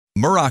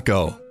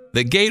Morocco,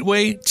 the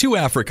gateway to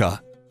Africa.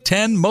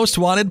 10 most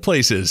wanted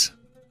places.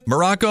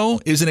 Morocco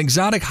is an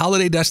exotic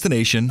holiday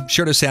destination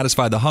sure to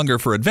satisfy the hunger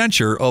for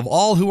adventure of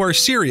all who are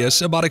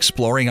serious about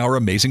exploring our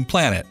amazing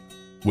planet.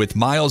 With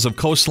miles of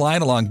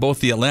coastline along both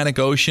the Atlantic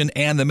Ocean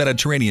and the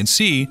Mediterranean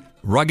Sea,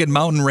 rugged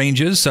mountain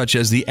ranges such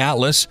as the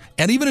Atlas,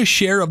 and even a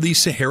share of the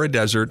Sahara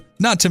Desert,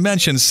 not to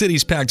mention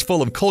cities packed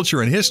full of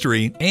culture and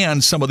history,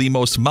 and some of the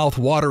most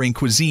mouth-watering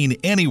cuisine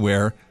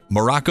anywhere,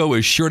 Morocco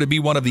is sure to be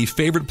one of the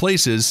favorite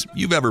places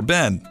you've ever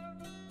been.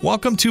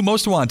 Welcome to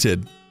Most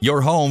Wanted,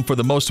 your home for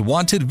the most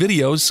wanted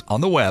videos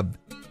on the web.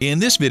 In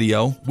this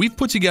video, we've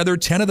put together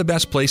 10 of the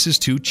best places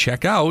to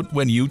check out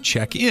when you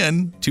check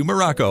in to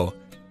Morocco.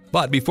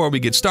 But before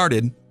we get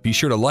started, be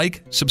sure to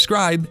like,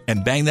 subscribe,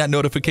 and bang that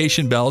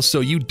notification bell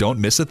so you don't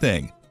miss a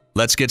thing.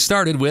 Let's get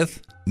started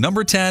with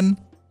number 10,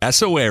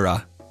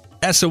 Essaouira.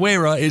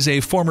 Essaouira is a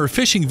former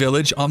fishing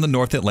village on the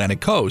North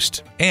Atlantic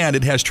coast, and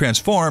it has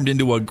transformed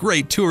into a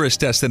great tourist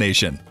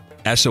destination.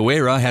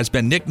 Essaouira has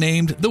been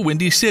nicknamed the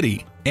Windy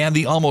City, and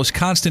the almost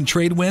constant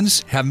trade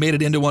winds have made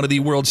it into one of the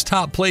world's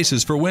top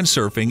places for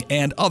windsurfing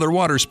and other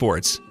water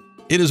sports.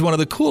 It is one of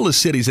the coolest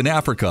cities in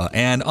Africa,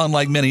 and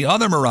unlike many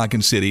other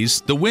Moroccan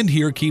cities, the wind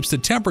here keeps the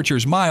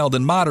temperatures mild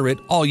and moderate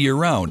all year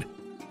round.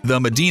 The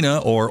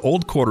Medina, or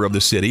Old Quarter of the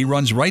city,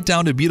 runs right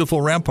down to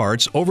beautiful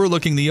ramparts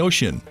overlooking the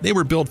ocean. They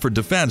were built for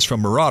defense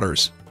from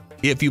marauders.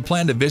 If you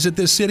plan to visit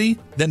this city,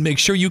 then make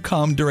sure you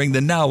come during the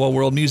Gnawa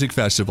World Music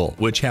Festival,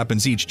 which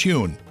happens each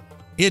June.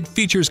 It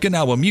features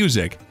Gnawa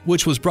music,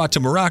 which was brought to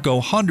Morocco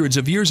hundreds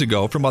of years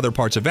ago from other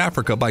parts of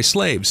Africa by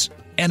slaves,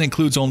 and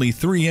includes only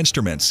 3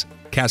 instruments: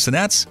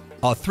 castanets,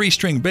 a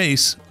 3-string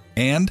bass,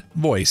 and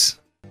voice.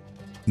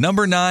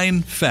 Number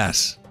 9,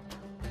 Fes.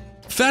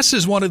 Fes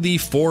is one of the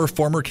 4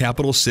 former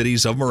capital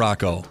cities of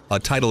Morocco, a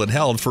title it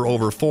held for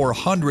over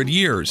 400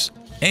 years,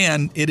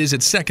 and it is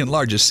its second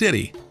largest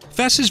city.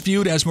 Fes is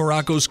viewed as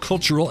Morocco's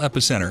cultural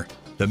epicenter.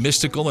 The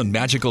mystical and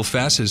magical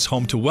Fes is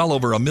home to well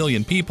over 1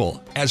 million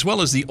people, as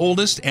well as the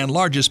oldest and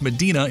largest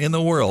Medina in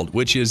the world,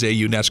 which is a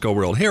UNESCO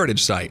World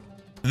Heritage Site.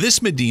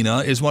 This Medina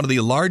is one of the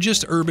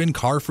largest urban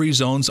car-free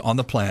zones on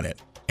the planet,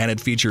 and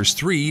it features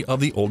 3 of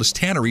the oldest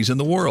tanneries in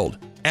the world,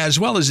 as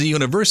well as the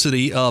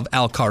University of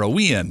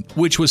Al-Qamra,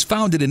 which was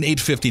founded in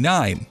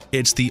 859.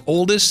 It's the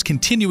oldest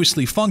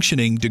continuously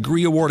functioning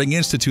degree-awarding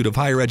institute of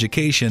higher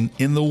education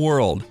in the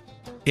world.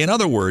 In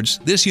other words,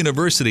 this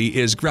university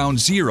is ground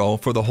zero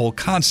for the whole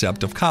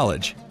concept of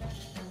college.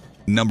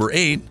 Number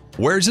 8,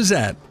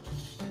 Ouarzazate.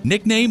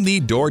 Nicknamed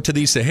the Door to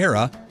the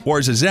Sahara,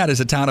 Ouarzazate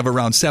is a town of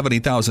around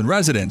 70,000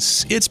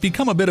 residents. It's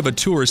become a bit of a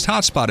tourist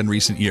hotspot in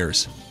recent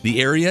years.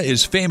 The area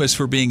is famous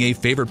for being a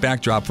favorite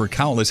backdrop for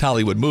countless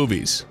Hollywood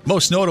movies,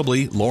 most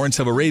notably Lawrence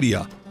of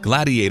Arabia,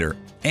 Gladiator,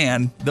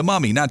 and The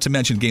Mummy, not to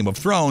mention Game of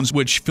Thrones,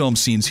 which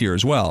films scenes here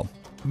as well.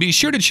 Be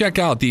sure to check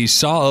out the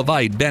Saw of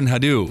Ait Ben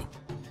Haddou,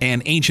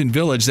 an ancient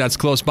village that's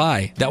close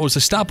by that was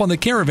a stop on the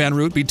caravan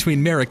route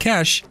between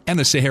Marrakesh and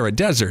the Sahara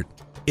Desert.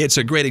 It's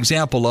a great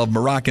example of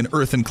Moroccan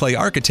earth and clay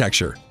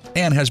architecture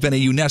and has been a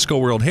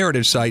UNESCO World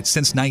Heritage Site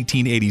since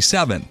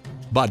 1987.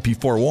 But be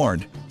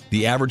forewarned,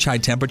 the average high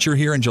temperature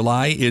here in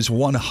July is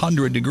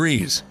 100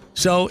 degrees,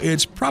 so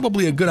it's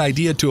probably a good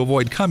idea to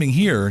avoid coming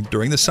here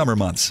during the summer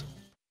months.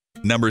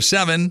 Number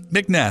 7,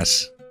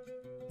 Meknès.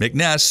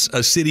 Meknès,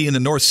 a city in the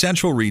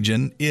north-central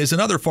region, is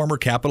another former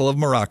capital of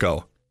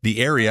Morocco.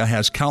 The area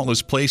has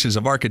countless places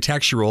of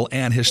architectural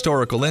and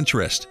historical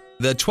interest.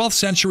 The 12th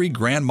century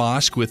Grand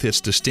Mosque with its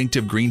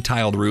distinctive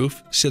green-tiled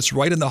roof sits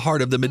right in the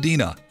heart of the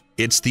Medina.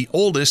 It's the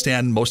oldest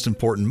and most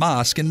important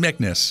mosque in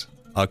Meknès.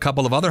 A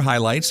couple of other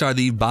highlights are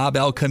the Bab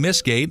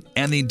el-Khamis Gate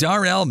and the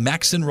Dar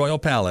el-Maksin Royal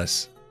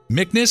Palace.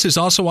 Meknès is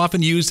also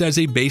often used as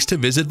a base to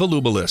visit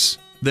Volubilis,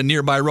 the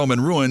nearby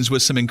Roman ruins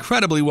with some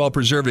incredibly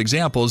well-preserved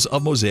examples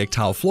of mosaic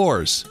tile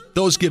floors.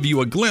 Those give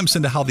you a glimpse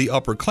into how the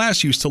upper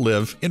class used to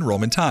live in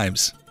Roman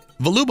times.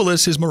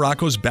 Volubilis is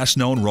Morocco's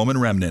best-known Roman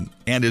remnant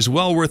and is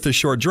well worth the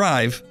short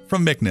drive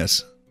from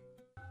Meknès.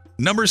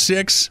 Number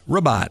 6,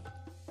 Rabat.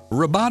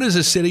 Rabat is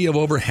a city of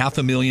over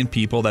 500,000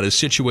 people that is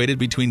situated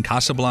between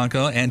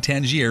Casablanca and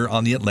Tangier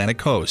on the Atlantic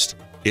coast.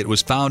 It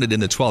was founded in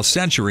the 12th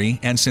century,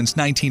 and since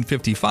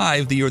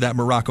 1955, the year that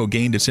Morocco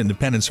gained its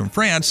independence from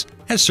France,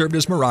 has served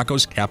as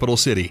Morocco's capital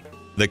city.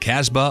 The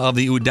Kasbah of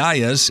the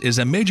Udayas is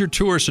a major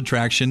tourist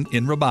attraction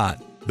in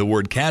Rabat. The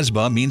word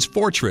Kasbah means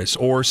fortress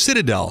or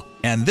citadel,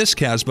 and this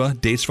Kasbah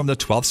dates from the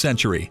 12th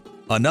century.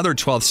 Another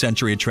 12th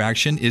century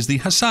attraction is the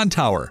Hassan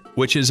Tower,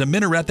 which is a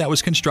minaret that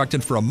was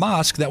constructed for a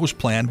mosque that was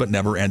planned but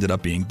never ended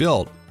up being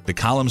built. The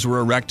columns were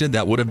erected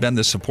that would have been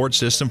the support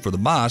system for the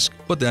mosque,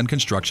 but then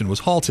construction was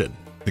halted.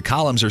 The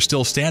columns are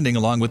still standing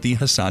along with the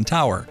Hassan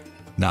Tower.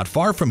 Not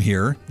far from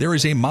here, there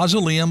is a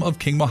mausoleum of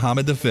King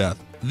Mohammed V.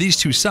 These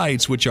 2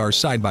 sites, which are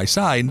side by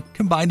side,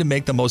 combine to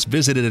make the most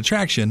visited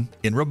attraction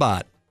in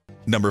Rabat.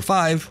 Number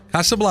 5,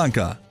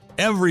 Casablanca.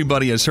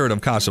 Everybody has heard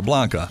of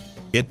Casablanca.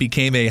 It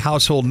became a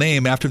household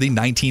name after the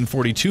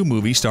 1942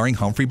 movie starring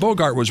Humphrey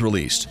Bogart was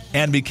released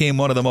and became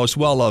one of the most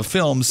well-loved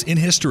films in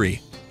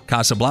history.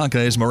 Casablanca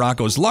is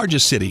Morocco's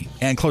largest city,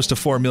 and close to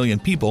 4 million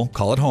people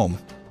call it home.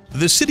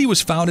 The city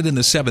was founded in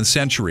the 7th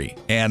century,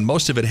 and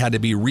most of it had to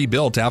be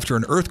rebuilt after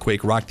an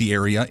earthquake rocked the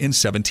area in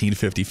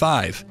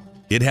 1755.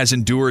 It has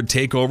endured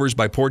takeovers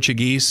by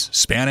Portuguese,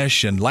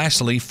 Spanish, and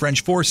lastly,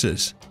 French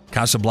forces.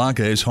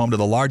 Casablanca is home to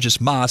the largest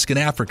mosque in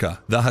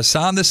Africa, the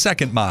Hassan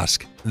II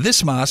Mosque.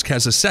 This mosque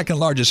has the second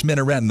largest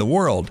minaret in the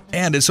world,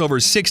 and it's over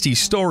 60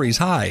 stories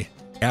high.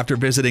 After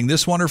visiting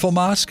this wonderful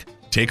mosque,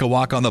 take a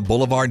walk on the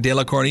Boulevard de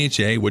la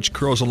Corniche, which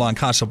curls along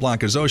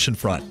Casablanca's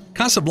oceanfront.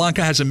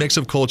 Casablanca has a mix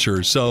of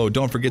cultures, so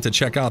don't forget to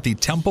check out the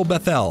Temple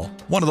Bethel,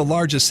 one of the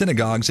largest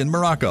synagogues in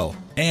Morocco,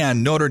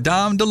 and Notre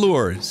Dame de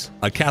Lourdes,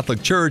 a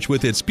Catholic church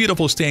with its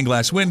beautiful stained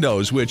glass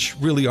windows, which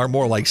really are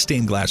more like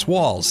stained glass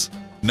walls.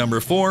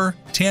 Number 4.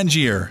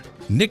 Tangier.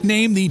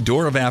 Nicknamed the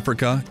Door of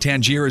Africa,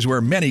 Tangier is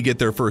where many get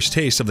their first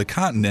taste of the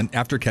continent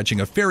after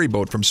catching a ferry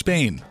boat from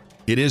Spain.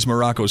 It is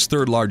Morocco's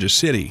third largest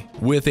city,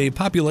 with a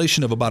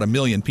population of about 1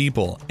 million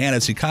people, and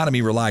its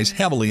economy relies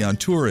heavily on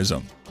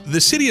tourism. The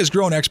city has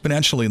grown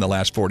exponentially in the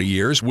last 40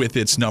 years, with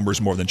its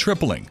numbers more than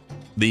tripling.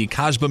 The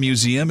Kasbah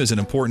Museum is an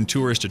important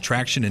tourist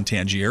attraction in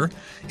Tangier.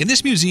 In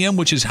this museum,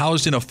 which is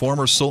housed in a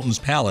former sultan's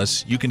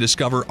palace, you can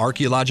discover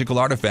archaeological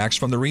artifacts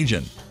from the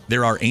region.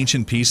 There are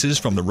ancient pieces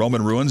from the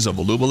Roman ruins of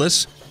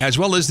Volubilis, as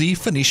well as the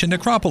Phoenician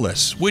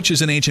necropolis, which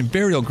is an ancient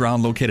burial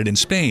ground located in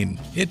Spain.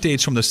 It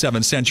dates from the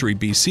 7th century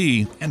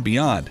BC and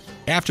beyond.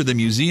 After the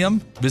museum,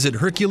 visit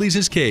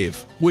Hercules'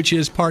 Cave, which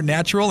is part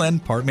natural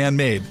and part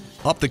man-made.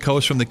 Up the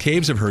coast from the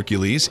Caves of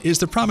Hercules is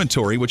the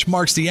promontory which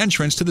marks the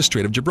entrance to the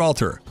Strait of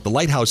Gibraltar. The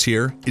lighthouse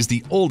here is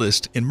the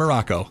oldest in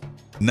Morocco.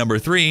 Number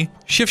 3.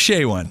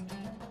 Chefchaouen.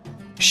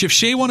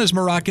 Chefchaouen is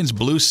Moroccan's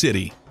Blue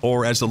City,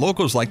 or as the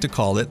locals like to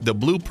call it, the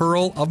Blue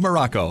Pearl of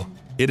Morocco.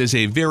 It is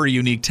a very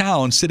unique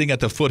town sitting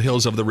at the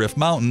foothills of the Rif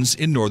Mountains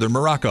in northern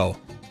Morocco.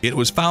 It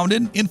was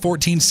founded in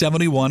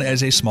 1471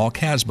 as a small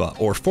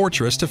kasbah, or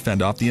fortress, to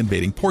fend off the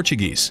invading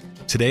Portuguese.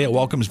 Today it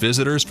welcomes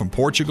visitors from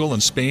Portugal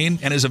and Spain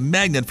and is a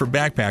magnet for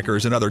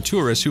backpackers and other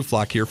tourists who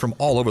flock here from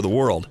all over the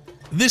world.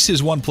 This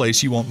is one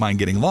place you won't mind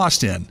getting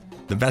lost in.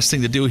 The best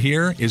thing to do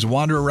here is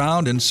wander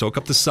around and soak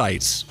up the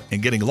sights,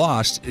 and getting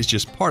lost is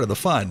just part of the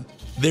fun.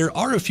 There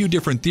are a few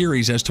different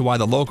theories as to why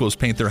the locals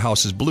paint their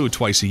houses blue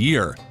twice a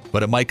year,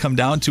 but it might come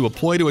down to a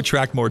ploy to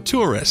attract more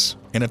tourists,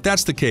 and if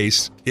that's the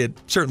case, it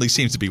certainly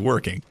seems to be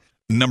working.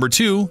 Number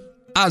 2.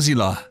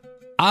 Azila.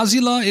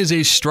 Azila is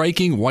a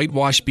striking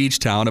whitewashed beach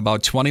town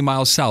about 20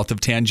 miles south of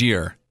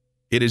Tangier.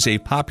 It is a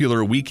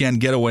popular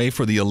weekend getaway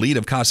for the elite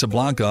of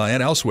Casablanca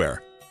and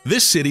elsewhere.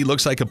 This city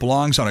looks like it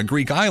belongs on a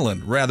Greek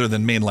island rather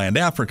than mainland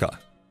Africa.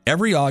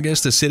 Every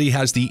August, the city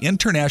has the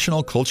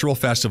International Cultural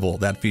Festival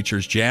that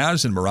features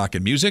jazz and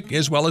Moroccan music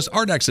as well as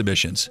art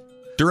exhibitions.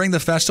 During the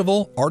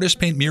festival, artists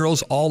paint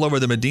murals all over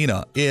the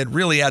Medina. It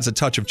really adds a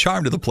touch of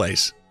charm to the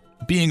place.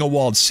 Being a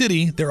walled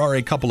city, there are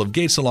a couple of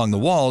gates along the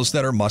walls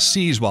that are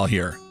must-sees while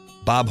here.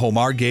 Bab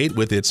Homar Gate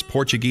with its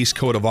Portuguese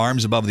coat of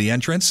arms above the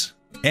entrance,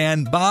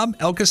 and Bab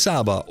El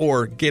Kasaba,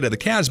 or Gate of the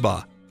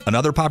Kasbah.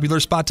 Another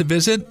popular spot to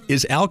visit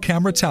is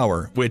Al-Qamra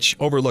Tower, which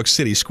overlooks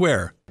City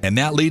Square. And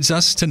that leads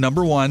us to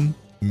number 1,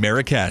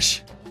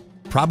 Marrakesh.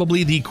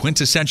 Probably the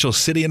quintessential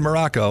city in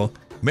Morocco,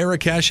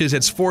 Marrakesh is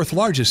its 4th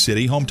largest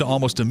city, home to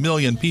almost 1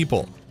 million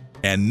people.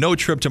 And no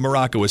trip to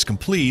Morocco is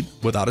complete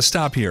without a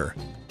stop here.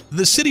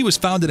 The city was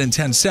founded in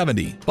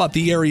 1070, but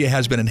the area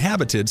has been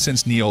inhabited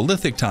since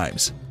Neolithic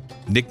times.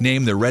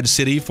 Nicknamed the Red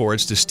City for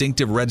its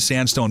distinctive red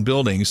sandstone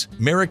buildings,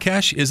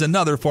 Marrakesh is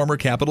another former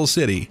capital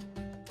city.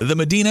 The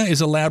Medina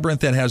is a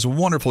labyrinth that has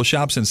wonderful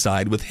shops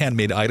inside with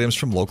handmade items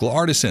from local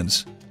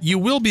artisans. You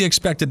will be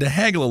expected to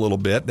haggle a little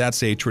bit.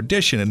 That's a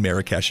tradition in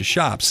Marrakesh's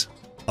shops.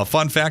 A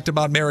fun fact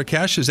about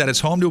Marrakesh is that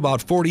it's home to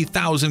about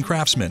 40,000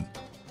 craftsmen.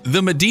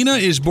 The Medina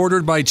is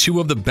bordered by 2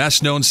 of the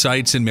best-known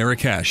sites in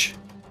Marrakesh.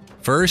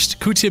 First,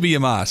 Koutibia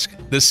Mosque,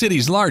 the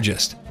city's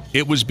largest.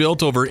 It was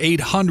built over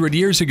 800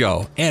 years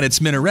ago, and its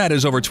minaret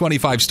is over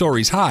 25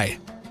 stories high.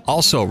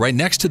 Also, right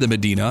next to the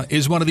Medina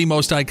is one of the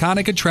most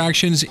iconic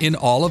attractions in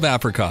all of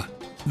Africa,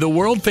 the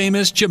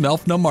world-famous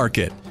el-Fnaa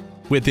Market.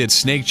 With its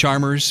snake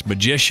charmers,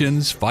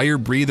 magicians, fire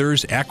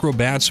breathers,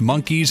 acrobats,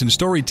 monkeys, and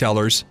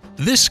storytellers,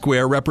 this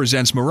square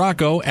represents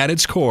Morocco at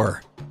its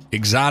core.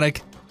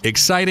 Exotic,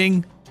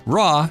 exciting,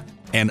 raw,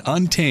 and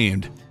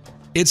untamed.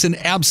 It's an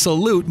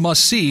absolute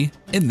must-see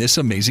in this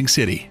amazing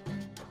city.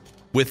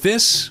 With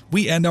this,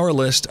 we end our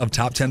list of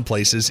top 10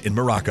 places in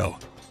Morocco.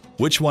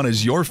 Which one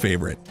is your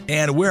favorite,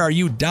 and where are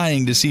you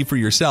dying to see for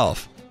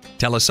yourself?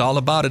 Tell us all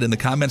about it in the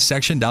comments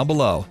section down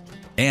below.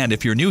 And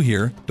if you're new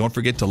here, don't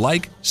forget to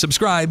like,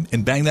 subscribe,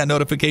 and bang that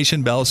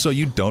notification bell so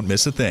you don't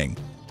miss a thing.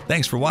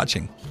 Thanks for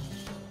watching.